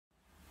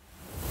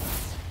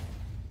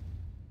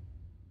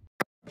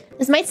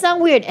This might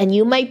sound weird and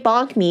you might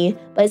bonk me,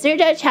 but is there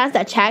a chance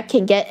that chat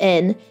can get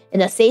in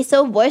a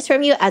say-so voice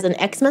from you as an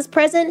Xmas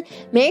present?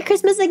 Merry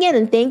Christmas again,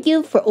 and thank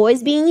you for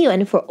always being you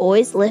and for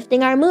always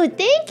lifting our mood.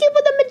 Thank you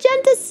for the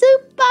magenta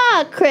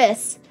super,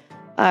 Chris.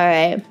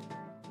 Alright.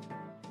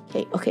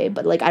 Okay,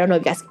 but like, I don't know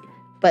if you guys...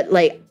 But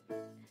like,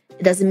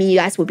 it doesn't mean you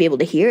guys will be able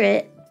to hear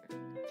it.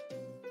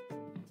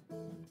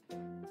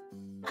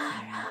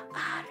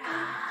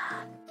 Ara-Ara.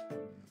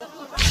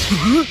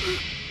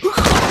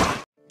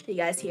 Do you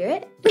guys hear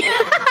it?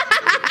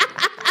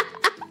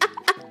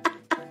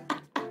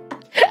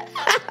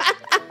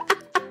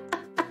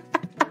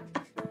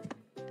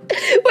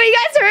 Well, you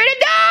guys heard it?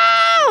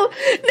 No!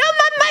 No,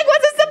 my mic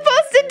wasn't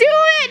supposed to do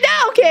it! No,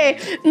 okay.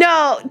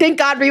 No, thank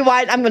God,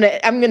 rewind. I'm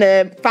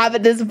gonna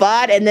private this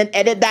VOD and then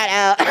edit that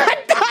out. I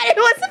thought it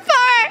was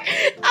far!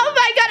 Oh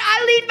my God,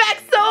 I leaned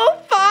back so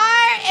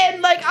far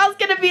and like, I was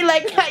gonna be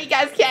like, no, you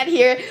guys can't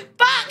hear.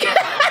 Fuck!